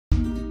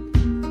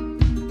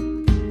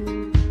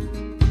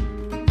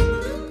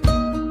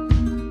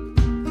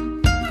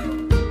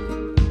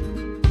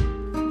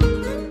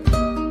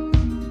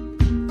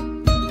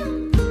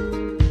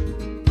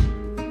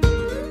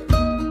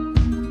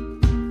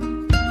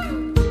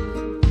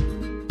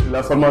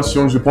La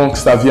formation, je pense que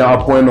ça vient à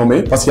point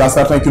nommé parce qu'il y a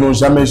certains qui n'ont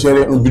jamais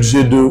géré un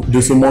budget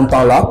de ce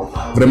montant-là.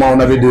 Vraiment, on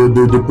avait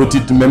de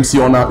petites, même si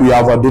on a eu à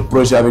avoir d'autres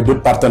projets avec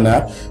d'autres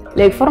partenaires.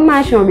 Les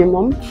formations bi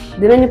mom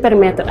dinañu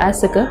permettre à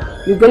ce que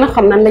ñu gëna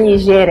xam nan lañuy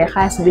gérer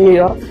xaalis bi ñu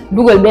yor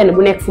dugal benn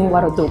bu nekk fu mu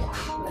war a dugg.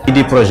 Qui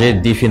dit projet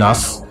dit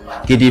finance,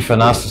 qui dit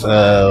finance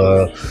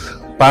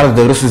parle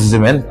de ressources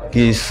humaines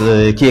qui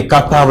est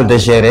capable de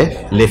gérer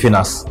les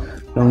finances.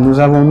 Donc nous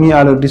avons mis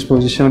à leur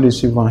disposition des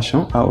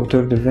subventions à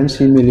hauteur de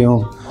 26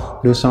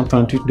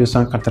 238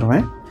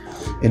 280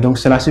 et donc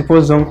cela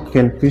suppose donc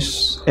qu'elles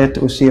puissent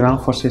être aussi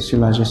renforcées sur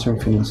la gestion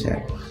financière.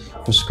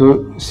 Parce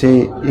que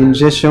c'est une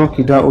gestion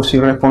qui doit aussi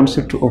répondre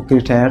surtout aux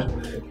critères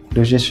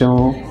de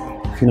gestion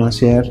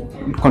financière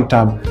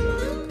comptable.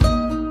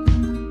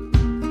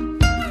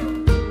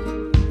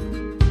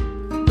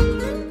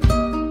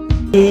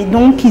 Et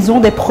donc, ils ont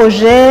des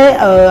projets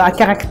à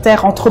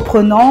caractère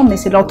entreprenant, mais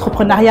c'est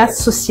l'entrepreneuriat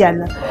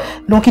social.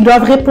 Donc, ils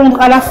doivent répondre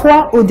à la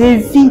fois au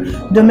défi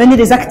de mener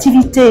des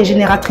activités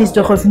génératrices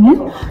de revenus,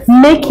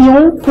 mais qui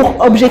ont pour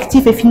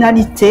objectif et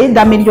finalité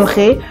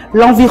d'améliorer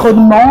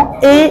l'environnement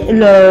et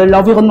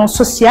l'environnement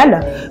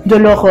social de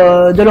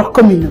leur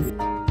commune.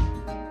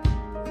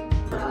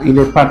 Il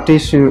est parti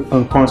sur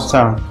un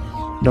constat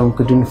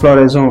donc d'une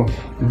floraison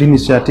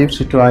d'initiatives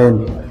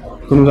citoyennes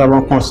que nous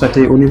avons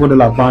constaté au niveau de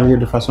la banlieue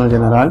de façon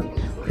générale,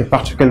 et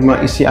particulièrement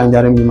ici à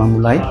Ndiarème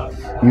Limamoulaye,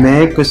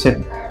 mais que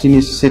cette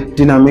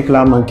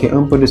dynamique-là manquait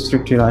un peu de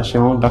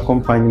structuration,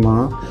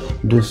 d'accompagnement,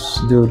 de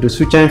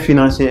soutien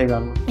financier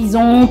également. Ils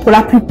ont pour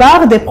la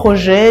plupart des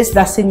projets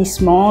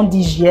d'assainissement,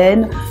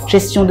 d'hygiène,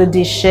 gestion de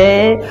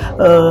déchets,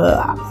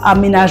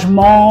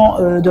 aménagement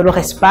de leur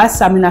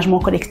espace, aménagement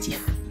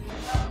collectif.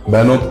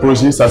 Ben, notre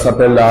projet, ça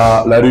s'appelle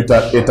la rue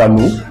est à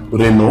nous,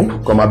 Renault,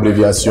 comme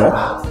abréviation.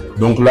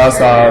 Donc là,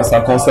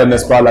 ça concerne,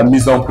 n'est-ce pas, la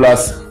mise en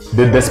place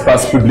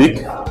d'espaces publics,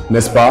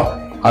 n'est-ce pas,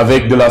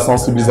 avec de la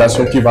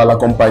sensibilisation qui va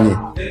l'accompagner,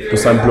 tout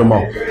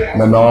simplement.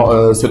 Maintenant,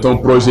 c'est un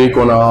projet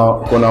qu'on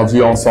a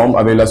vu ensemble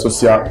avec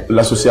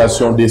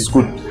l'association des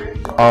scouts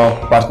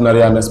en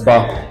partenariat, n'est-ce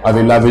pas,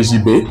 avec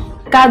l'AVJB.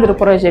 Cadre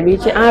projet bi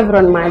ci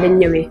environnement lañ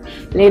ñëwé.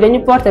 Légui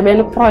dañu porter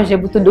ben projet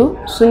bu tuddu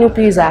suñu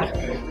puisard.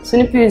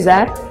 Suñu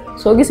puisard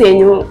so gisé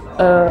ñu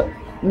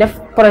def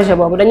projet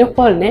bobu dañu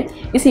xol né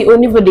ici au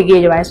niveau de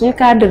Guédiawaye suñu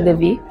cadre de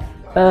vie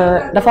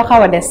dafa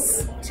xawa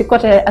dess ci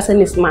côté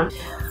assainissement.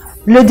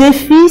 Le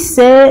défi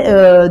c'est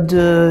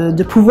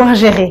de pouvoir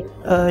gérer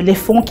les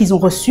fonds qu'ils ont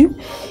reçus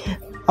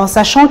en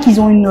sachant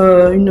qu'ils ont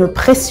une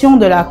pression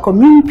de la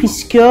commune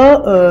puisque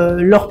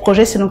leurs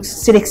projets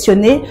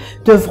sélectionnés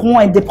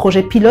devront être des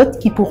projets pilotes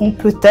qui pourront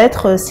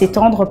peut-être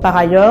s'étendre par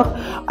ailleurs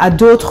à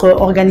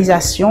d'autres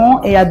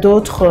organisations et à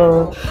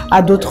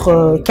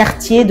d'autres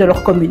quartiers de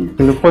leur commune.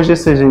 Le projet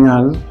C'est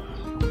Génial,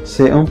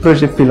 c'est un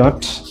projet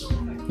pilote.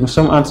 Nous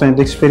sommes en train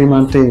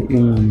d'expérimenter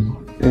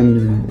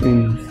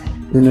une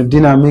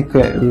dynamique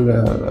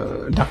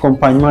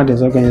d'accompagnement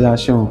des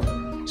organisations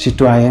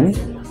citoyennes.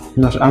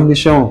 Notre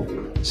ambition,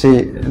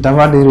 c'est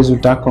d'avoir des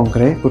résultats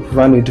concrets pour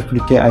pouvoir les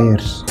dupliquer ailleurs.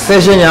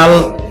 C'est génial,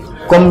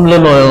 comme le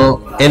nom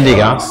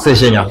indique, c'est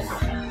génial.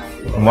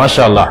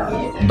 Machallah.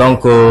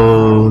 Donc,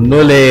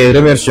 nous les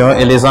remercions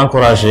et les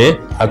encourager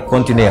à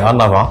continuer en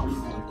avant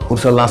pour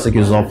ce lance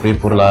qu'ils ont pris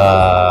pour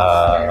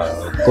la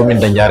commune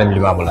de Ndiarème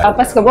Limamoulaye.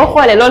 Parce que si on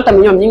regarde, loolu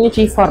tamit ñom ñi ngi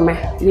ciy former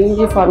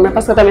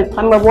parce que tamit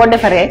xam nga bo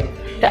défaré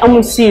té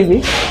amul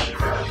suivi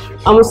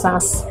amul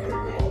sens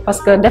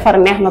parce que défar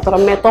neex na trop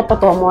mais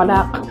topato mo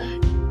daax.